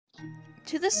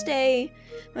To this day,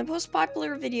 my most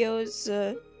popular video is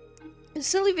a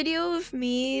silly video of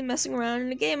me messing around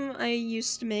in a game I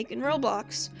used to make in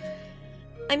Roblox.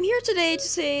 I'm here today to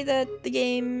say that the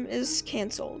game is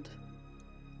cancelled.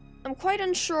 I'm quite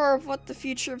unsure of what the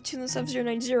future of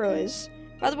TunelessElf090 is.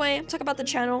 By the way, I'm talking about the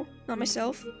channel, not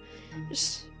myself.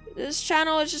 This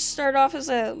channel has just started off as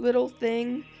a little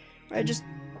thing where I just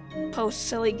post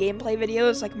silly gameplay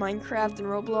videos like Minecraft and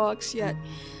Roblox, yet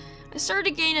I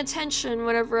started to gain attention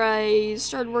whenever I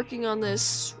started working on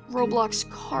this Roblox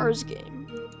Cars game.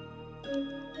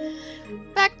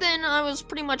 Back then, I was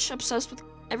pretty much obsessed with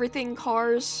everything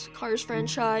Cars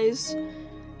franchise,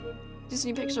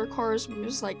 Disney Pixar Cars. It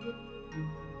was like,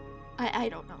 I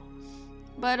don't know.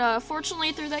 But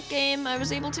fortunately through that game, I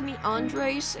was able to meet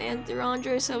Andres, and through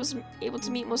Andres I was able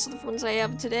to meet most of the friends I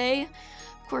have today.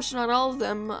 Of course, not all of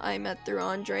them I met through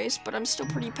Andres, but I'm still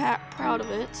pretty proud of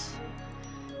it.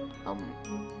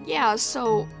 Yeah,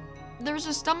 so there's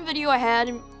this dumb video I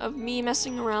had of me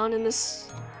messing around in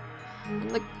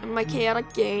my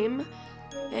chaotic game,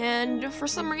 and for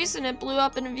some reason it blew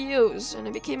up in views, and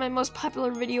it became my most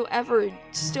popular video ever,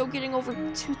 still getting over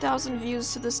 2,000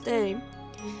 views to this day.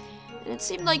 And it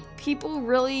seemed like people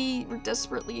really were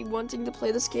desperately wanting to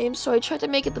play this game, so I tried to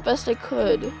make it the best I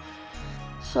could.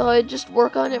 So I just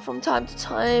work on it from time to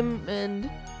time, and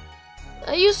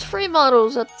I used free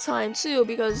models at the time too,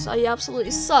 because I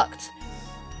absolutely sucked.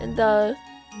 And I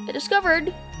discovered,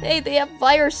 hey, they have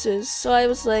viruses, so I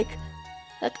was like,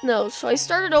 heck no. So I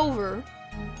started over.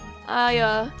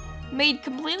 I made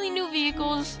completely new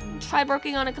vehicles, tried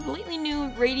working on a completely new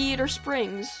radiator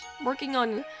springs. I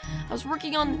was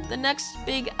working on the next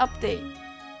big update.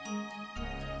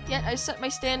 Yet I set my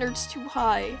standards too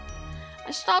high.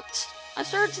 I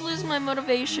started to lose my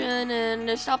motivation, and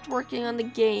I stopped working on the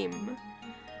game.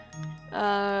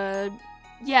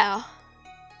 Yeah.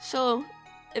 So,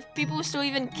 if people still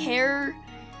even care,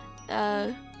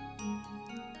 the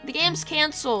game's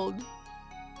cancelled.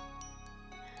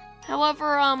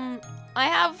 However, I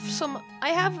have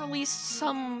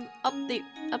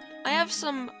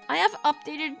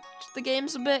updated the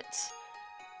games a bit.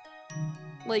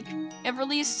 Like, I've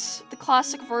released the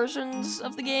classic versions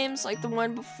of the games, like the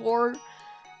one before,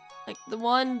 like the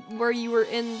one where you were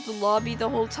in the lobby the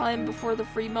whole time before the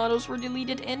free models were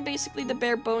deleted, and basically the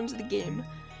bare bones of the game.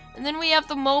 And then we have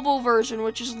the mobile version,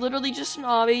 which is literally just an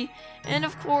obby, and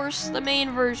of course, the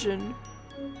main version.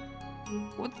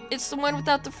 It's the one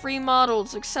without the free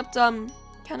models, except, kind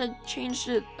of changed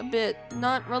it a bit.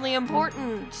 Not really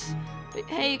important. But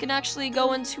hey, you can actually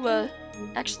go into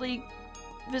actually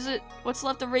visit what's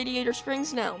left of Radiator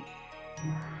Springs now.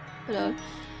 But,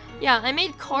 yeah, I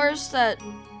made cars that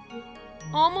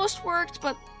almost worked,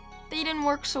 but they didn't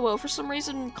work so well. For some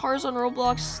reason, cars on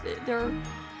Roblox, they're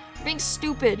being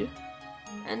stupid.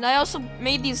 And I also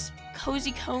made these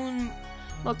cozy cone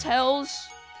motels.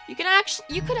 You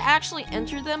could actually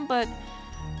enter them, but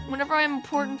whenever I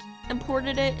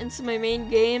imported it into my main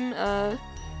game,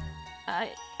 I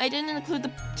didn't include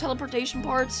the teleportation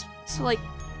parts. So like,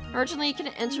 originally you can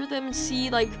enter them and see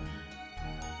like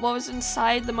what was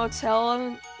inside the motel.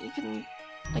 And you can,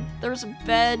 like, there was a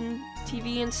bed and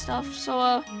TV and stuff.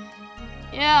 So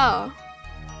yeah.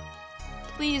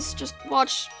 Please just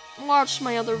watch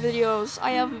my other videos.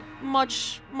 I have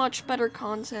much better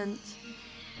content.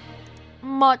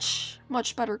 Much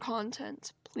better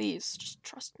content. Please, just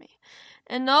trust me.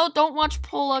 And no, don't watch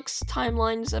Pollux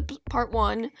Timelines Part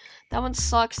 1. That one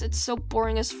sucks. It's so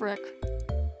boring as frick.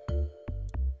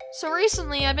 So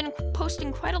recently, I've been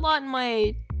posting quite a lot in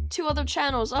my two other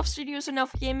channels, Elf Studios and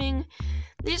Elf Gaming.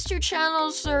 These two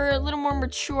channels are a little more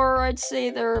mature. I'd say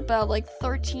they're about like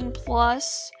 13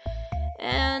 plus.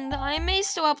 And I may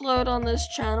still upload on this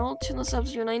channel,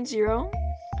 TunelessElf090.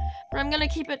 But I'm gonna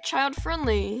keep it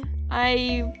child-friendly.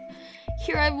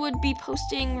 Here I would be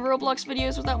posting Roblox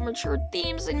videos without mature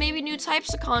themes and maybe new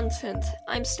types of content.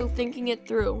 I'm still thinking it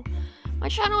through. My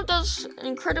channel does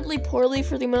incredibly poorly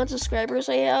for the amount of subscribers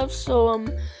I have, so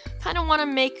kind of want to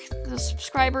make the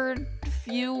subscriber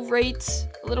view rate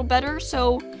a little better.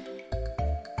 So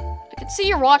I can see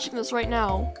you're watching this right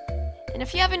now, and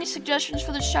if you have any suggestions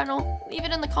for this channel, leave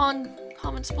it in the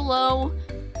comments below,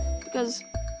 because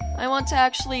I want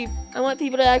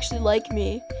people to actually like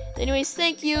me. Anyways,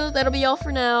 thank you. That'll be all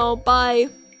for now. Bye.